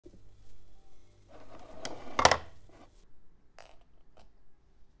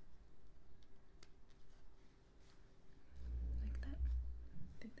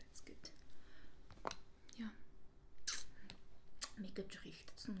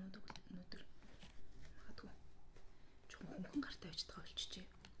өнөөдөр магадгүй жоохон хөнгөн гартай байж байгаа болчихжээ.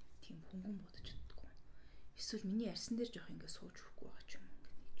 Тийм хөнгөн бодож чаддаггүй. Эсвэл миний арьсан дээр жоох ингэ сууж өгөхгүй байгаа ч юм уу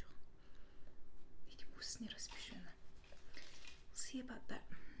гэдэг нэг жоох. Нэг тийм хүснээр бас биш байна. See about that.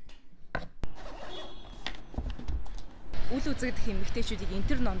 Үл үзэгдэх эмэгтэйчүүдийг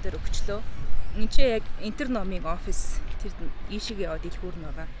интерном дээр өгчлөө. Энд чи яг интерномын офис тэр ийшээ яваад дэлгүүр нь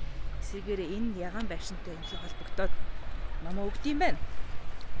байгаа. Эсвэргээрээ энэ ягаан байшинтай юм шиг холбогдоод намаа өгд юм байна.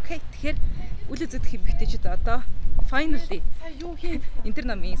 Окей. Тэгэхээр үл үзэгдэх эмэгтэйчүүд одоо finally юу хийн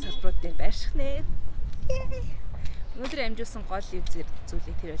интерномын салбарууд дээр байрших нэ. Өнөөдөр амжуулсан гол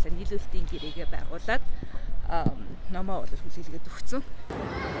зүйлийг тэр байлаа нийлүүлэлтийн гэрээгээ байгуулад намаа бол хүлээлгээд өгсөн.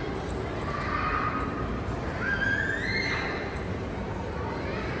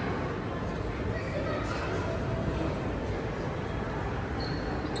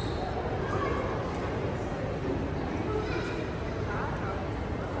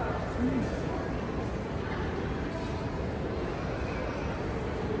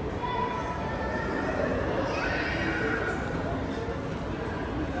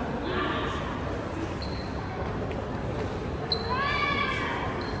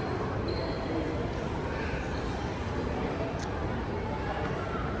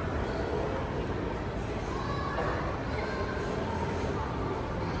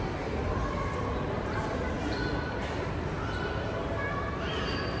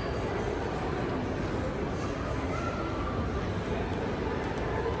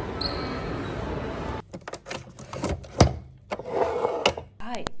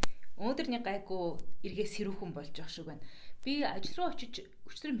 Өнөөдрний гайгүй эргээс хэрүүхэн болж байгаа шиг байна. Би ажил руу очиж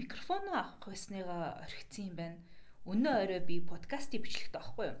өчтөр микрофоноо авах байсныгаа орхицсан юм байна. Өнөө орой би подкастыг бичлэхтэй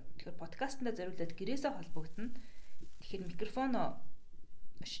байхгүй юу? Тэгэхээр подкастнда зориулаад гэрээсээ холбогдно. Тэгэхээр микрофоноо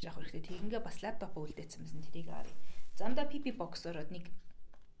очиж авах хэрэгтэй. Тэгингээ бас лаптопоо үлдээсэн юмсан тэрийг авъя. Замдаа PP box ороод нэг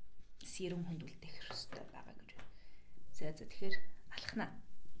серум хүнд үлдээх хэрэгтэй байгаа гэж байна. За тэгэхээр алхнаа.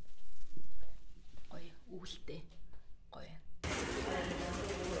 Гоё үүлтэй. Гоё.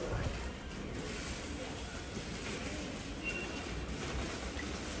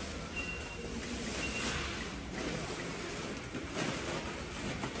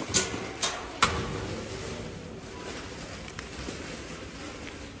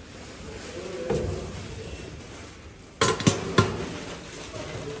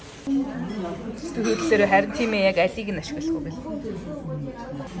 Тэгвэл харин тийм ээ яг алийг нь ашиглах уу гэл.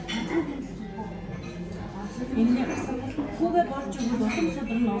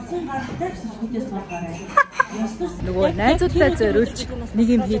 Нөгөө найзуудтай зориулж нэг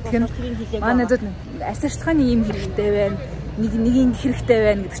юм хийдэг нь манай найзууд арьс ашиглахны юм хэрэгтэй байна. Нэг юм хэрэгтэй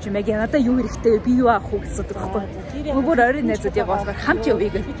байна гэдэг чинь яг надад юу хэрэгтэй вэ? Би юу авах уу гэсэн үг байхгүй. Нөгөө оройн найзууд яг болохоор хамт явъя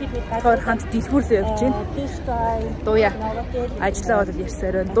гэх. Тэгэхээр хамт дэлгүүрлөө явж байна. Дууя. Ажлаа бол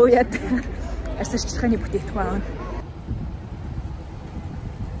ярьсаар байна. Дууяд арьс ашиглахны бүтээгдэхүүн аавна.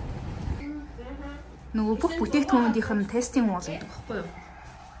 Нөгөө бүх бүтээгдэхүүнүүдийнх нь тестинг уул гэдэг багхгүй юу?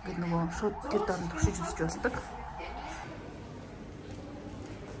 Ингээд нөгөө шууд тэр доор нь туршиж үзэж болдог.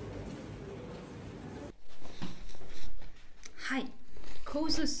 Хай.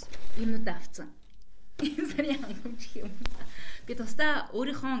 Коусус юмнууд авцсан. Энэ сарын хангамж юм. Би тусдаа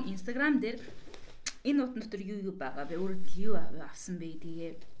өөрийнхөө Instagram дээр энэ нутн дотор юу байгаа бэ? Өөрөө юу авсан бэ?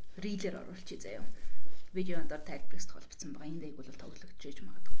 Тэгээ рилээр оруулчих заяа. Видеонд тайлбарт холбогдсон байгаа. Энд аяг бол тоглогдож ээж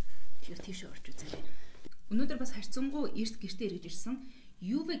магадгүй. Тэгэхээр тийш орж үзээрэй. Өнөөдөр бас харьцангуй эрт гэртээ ирж ирсэн.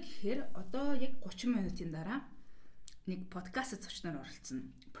 Юу вэ гэхээр одоо яг 30 минутын дараа нэг подкаст зочноор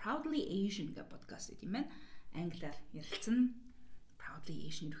оролцсон. Proudly Asian гэх подкаст тийм ээ. Англиар ярилцсан. Proudly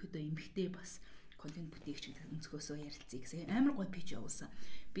Asian ерөөдөө эмхтэй бас контент бүтээгч өнцгөөсөө ярилцъя гэсэн амар гоё пич явуулсан.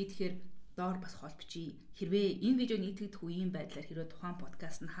 Би тэгэхээр доор бас холбочий. Хэрвээ энэ видео нийтгдэх үеийн байдлаар хэрвээ тухайн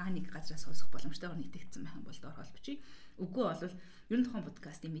подкаст нь хаа нэг газраас сонсох боломжтойгоор нийтгдсэн байх юм бол доор холбочий. Үгүй бол ер нь тухайн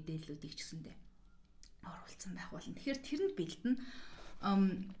подкастын мэдээллүүдийг ч гэсэндээ оруулсан байх болно. Тэгэхээр тэрэнд бэлдэн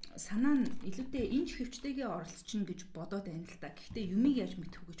санаа нь илүүтэй энэ хөвчтэйгээ оролцчихно гэж бодоод байна л та. Гэхдээ юмыг яаж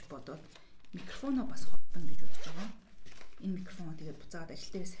мэдэх үү гэж бодоод микрофоноо бас холбоно гэж бодож байгаа. Энэ микрофоноо тэгээд буцаагаад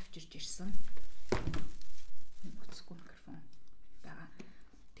ажил дээрээс авчирж ирсэн. Утасгүй микрофон байгаа.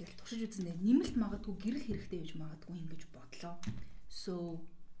 Тэгэл туршиж үзсэндээ нэмэлт магадгүй гэрэл хэрэгтэй гэж магадгүй ингэж бодлоо. So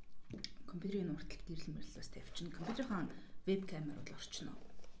компьютерийн урталт гэрэл мэрлээс тавьчихна. Компьютерийн веб камер бол орчихно.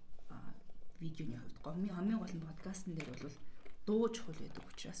 Видеоны хувьд хамгийн гол нь подкастн дээр бол дуу чухал байдаг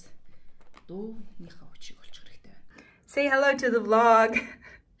учраас дууныхаа хүчийг олчих хэрэгтэй байна. Say hello to the vlog.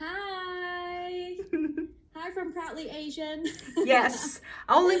 Hi. Hi from Proudly Asian. Yes,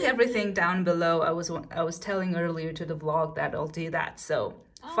 I'll link everything down below. I was telling earlier to the vlog that I'll do that. So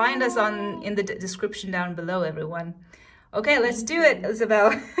find us in the description down below, everyone. Okay, let's do it,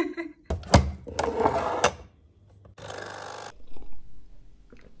 Isabel.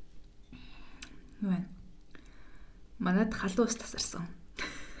 Мэн. Манад халуус тасарсан.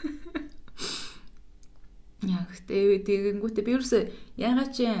 Яг тэгэнгүүтээ би ерөөсөө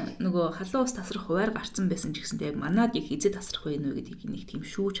ягаад чи нөгөө халуус тасрах хуваар гарцсан байсан ч гэсэнтэй яг манад яг хизээ тасрах вэ нүү гэдгийг нэг тийм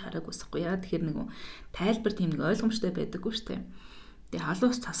шүүж хараагүй байхгүй яа. Тэгэхээр нөгөө тайлбар тийм нэг ойлгомжтой байдаггүй шүү дээ. Тэгээ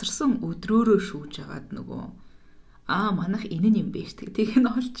халуус тасарсан өдрөөрөө шүүж агаад нөгөө манах энэ юм бэ шүү дээ. Тийг нь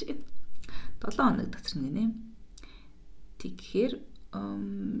олж байна. 7 хоног тасарна гинэ. Тэгэхээр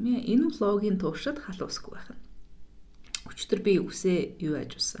энэ влогийн туршид халуусгүй байх нь. Өчтөр би үсээ юу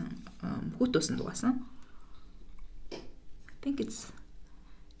ажуулсан? Хүүт усан дугаасан. I think it's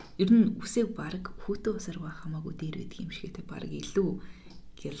ер нь үсээ баг хүүтэн усаар байх хамаагүй дээр байдаг юм шигтэй баг илүү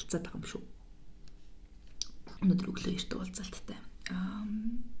гялцаад байгаа юм шүү. Өнөөдөр өглөө эрт уулзалттай.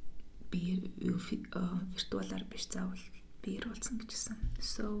 Би виртуалаар биш заавал биер уулзсан гэжсэн.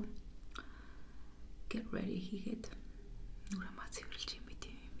 So get ready хийгээд нүрэ маа цэвэрлж юм бид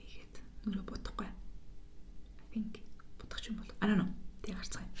юм хийгээд нүрэ бодохгүй. I think бодох юм бол. I don't know. Тэг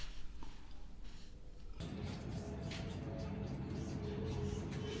гарцгаая.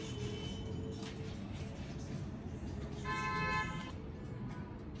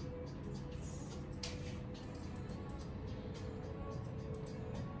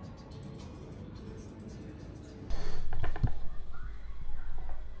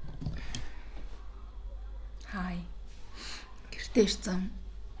 Хай. Гэртээ ирсэн.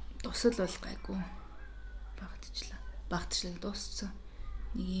 Тусал бол гайгүй. Багтчлаа дууссан.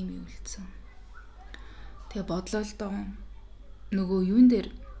 Нэг юм үлдсэн. Тэгээ бодлоо л доо. Нөгөө юун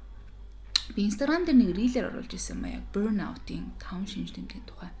дээр би Instagram дээр нэг рилээр оруулж ирсэн юм аа. Burnout-ийн 5 шинж тэмдгийн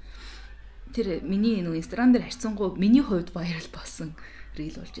тухай. Тэр миний нөгөө Instagram дээр харьцангуй миний хувьд viral болсон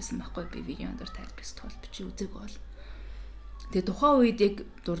рил болж ирсэн байхгүй. Би видеон дээр тайлбарс тул бичиж үзег бол. Тэгээ тухайн үед яг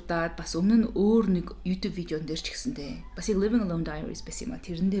дурдаад бас өмнө нь өөр нэг YouTube видеон дээр ч гэсэнтэй бас яг Alone Diaries байсан юм а.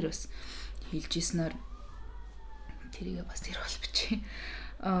 Тэрэн дээр бас хэлж ирснээр тэрийгээ бас тэр бол бичээ.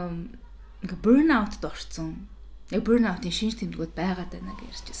 Ингээ burnout-д орсон. Яг burnout-ийн шинж тэмдгүүд байгаад байна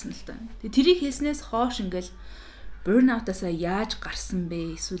гэж ярьжсэн л да. Тэгээ тэрийг хэлснээс хойш ингээл burnout-аас яаж гарсан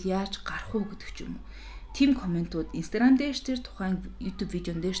бэ? Эсвэл яаж гарах уу гэдэг ч юм уу. Тим комментууд Instagram дээр ч тэр тухайн YouTube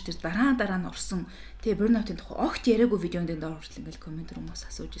видеон дээр ч тэр дараа нь орсон. Тэгээ burnout-ийн тухай огт яриаггүй видеон дээр орвол ингээл коммент хүмүүс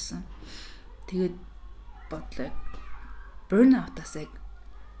асууж исэн. Тэгээд бодлоо. Burnout-аас яг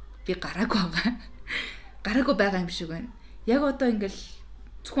би гараагүй байгаа юм шиг байна. Яг одоо ингээл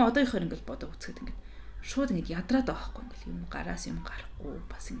зөвхөн одоогийнхоор ингээл бодоо үзэхэд ингээд шууд ингээд ядраад байгаа байхгүй ингээл юм гараас юм гарахгүй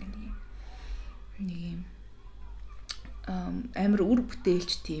бас ингээд нэг юм амар үр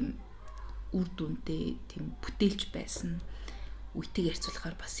бүтээлч тийм үр дүнтэй тийм бүтээлч байсан. Үетэйг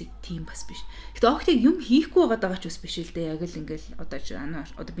харьцуулахаар бас тийм бас биш. Гэтэ огтыг юм хийхгүй байгаа ч бас биш л дээ. Яг л ингээл одоо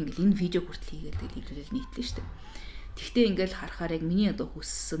би ингээл энэ видео хүртэл хийгээд хэлэл нийтлээ шүү дээ. Тэгтээ ингээл харахаар яг миний одоо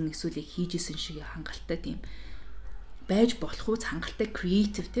хүссэн эсвэл хийж исэн шиг хангалттай тийм байж болох уу хангалттай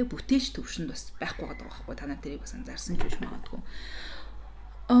креатив те бүтээлч төвшөнд бас байхгүй байгаа байхгүй та нар тэрийг бас анзаарсан ч биш магадгүй.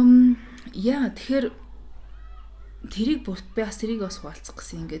 Яа тэгэхээр тэрийг би бас тэрийг бас хуваалцах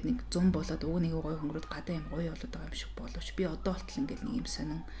гэсэн ингээд нэг 100 болоод уг нэг гоё хөнгөрөд гадаа юм гоё болоод байгаа юм шиг боловч би одоо болтол ингээд нэг юм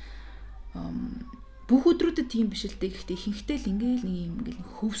сонин бүх өдрүүдэд тийм биш л дээ. Гэхдээ ихэнхдээ л ингээд нэг юм ингээд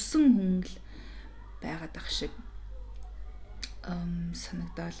хөвсөн хүн л байгаад ах шиг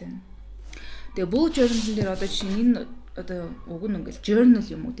санагдал байна. Тэгээ бүх journal дээр одоо жишээ нь энэ одоо уг нь ингээд journal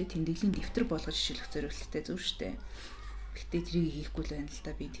юм уу те тэмдэглэлийн дэвтэр болгож жишээлх зорилготой зөв штэ. Гэтэ тэрийг хийхгүй л байна л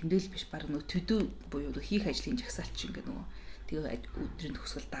да. Би тэмдэглэл биш баг нөгөө төдөө буюу хийх ажлын жагсаалт чинь ингээд нөгөө тэгээ өдрийн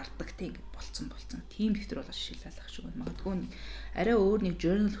төгсгөл дарддаг те ингээд болцсон. Тийм дэвтэр болгож жишээлэх шиг байна. Магадгүй арай өөр нэг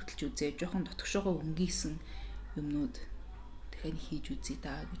journal хөтөлж үзээ. Жохон дотгошоогоо өнгийсэн юмнууд дахин хийж үзье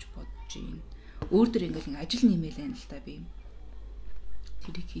даа гэж бодож байна. Өөр дөр ингээд ажил нэмэл байна л да би.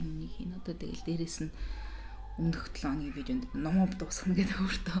 Тэрийг хин одоо тэгэл дээрэс нь өмнөх 7 хоногийн видеонд номоо дуусгана гэдэг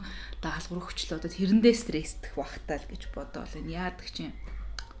өөртөө даалгавар өгчлөө. Одоо тэрэндээ стресстэх багтаа л гэж бодоол энэ яадаг чинь.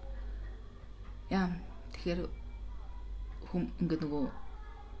 Яа тэгэхээр хүм ингээд нөгөө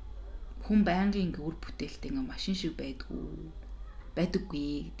хүн байнгын ингээд үр бүтээлтэй ингээд машин шиг байдаггүй гэдэг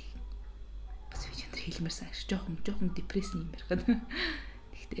бас видеонд хэлмээрсэн аш жоохон депрессний юм ярихад.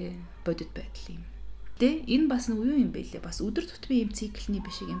 Гэхдээ бодит байдал юм. Энэ бас нэг юу юм бэ лээ? Бас өдөр тутмын юм циклний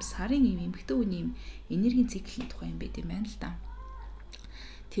биш юм сарын юм эмхтэн үний юм энергийн циклийн тухай юм байт юм байна л да.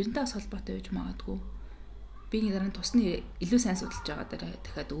 Тэрнтэй бас холбоотой байж магадгүй. Би нэг дараа нь тусны илүү сайн судалж байгаа дараа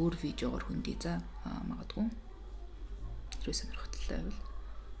дахиад өөр видеогоор хөндөе за магадгүй. Тэр сонирхолтой байвал.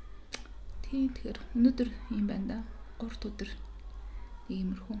 Тэгэхээр өнөөдөр юм байна да. 3 өдөр нэг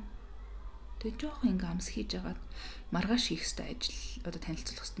иймэрхүү. Тэгээ жоох ингээ амс хийж агаад маргааш хийх ёстой ажил одоо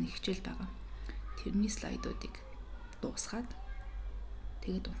танилцуулах ёстой нэг хичээл байгаа. Тэрний слайдуудыг дуусгаад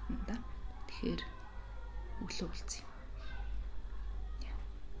тэгээд унтна да. Тэгэхээр өглөө уулзъя.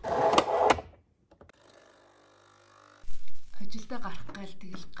 Ажилдаа гарах гайл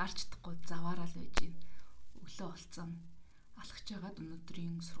тэгэл гарч чадахгүй заваараа л байж гин. Өглөө олцсон алхаж яагаад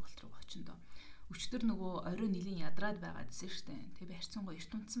өнөөдрийн сургалт руу очиндоо. Өчтөр нөгөө орой нилийн ядраад байгаа гэсэн штэ. Тэгээ би харьцангуй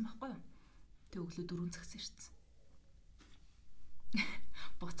эрт унтсан байхгүй юу? Тэгээ өглөө 4 цагс ирсэн.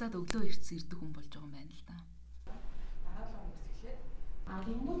 Буцаад өглөө ирдэг хүн болж байгаа юм байна л да. Дараалал хүмүүс эхлээд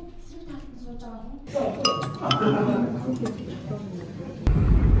Ангууд эсрэг талд нь сууж байгаа хүн.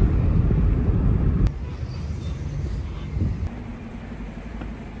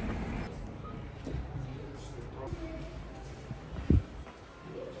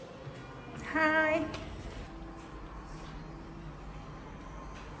 Hi.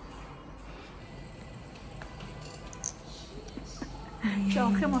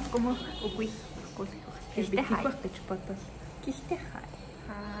 Жоох юм уу? Үгүй. Гэхдээ хай гэж бодвол. Гэхдээ хай.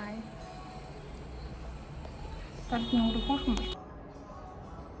 Хай. Танд нөр хурхан бол.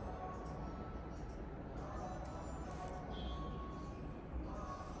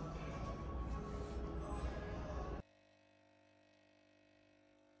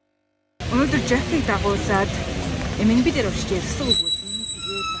 Өнөөдөр Жаффиг дагуулад эмэн би дээр очиж ярьсан үг байсан.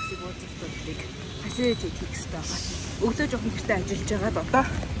 Тэгээд бас их уулзалтуудыг хасэж хийх хэрэгтэй байгаа. Өглөө жоохон гэртээ ажиллаж байгаад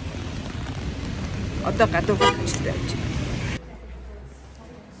одоо гадуур ажиллаж байж байна.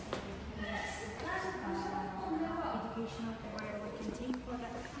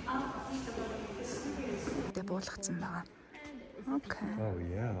 Тэ буулгацсан байгаа. Окей. Oh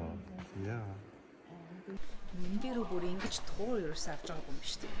yeah. Yeah. Эндээр бүр ингэж туур ерөөс авч байгаагүй юм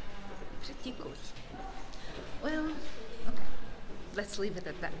биш үү? Pretty cool. Well, okay. Let's leave it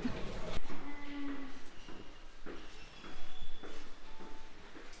at that.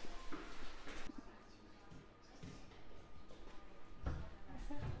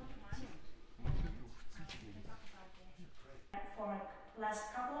 For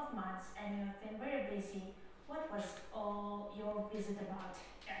last couple of months, and you've been very busy. What was all your visit about?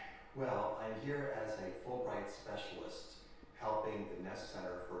 Well, I'm here as a Fulbright specialist, helping the Nest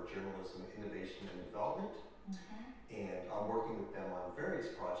Center for Journalism, Innovation and Development. And I'm working with them on various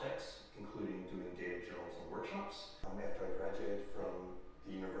projects, including doing data journalism workshops. After I graduated from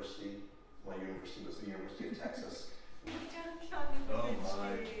the university, my university was the University of Texas. Oh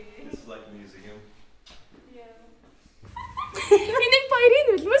my, this is like a museum. Энийг баярын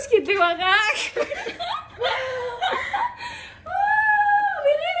үлмэс гэдэг байгаа.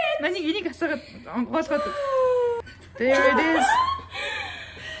 Маний энийг асаагаад онгоолгоод. There it is.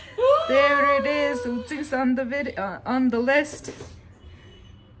 There it is. Үзэгс on the list.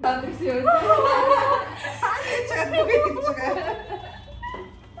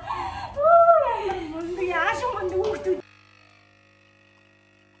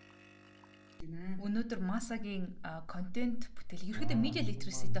 Өнөөдөр Масагийн контент бүтээл ерөөхдөө медиа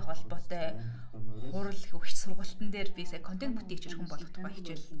литераситэй холбоотой хурал өгч сургалтын дээр би сая контент бүтээгч хүн болох тухай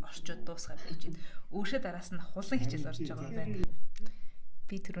хичээл орчууд дуусгаад байж байна. Өөрөөсөө дараас нь хулан хичээл орж байгаа юм байна.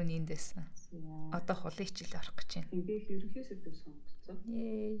 Би түрүүний эндээс одоо хулын хичээл орох гэж байна. Ингээ ерөнхий сэдв сонгоцсон.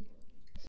 Yay.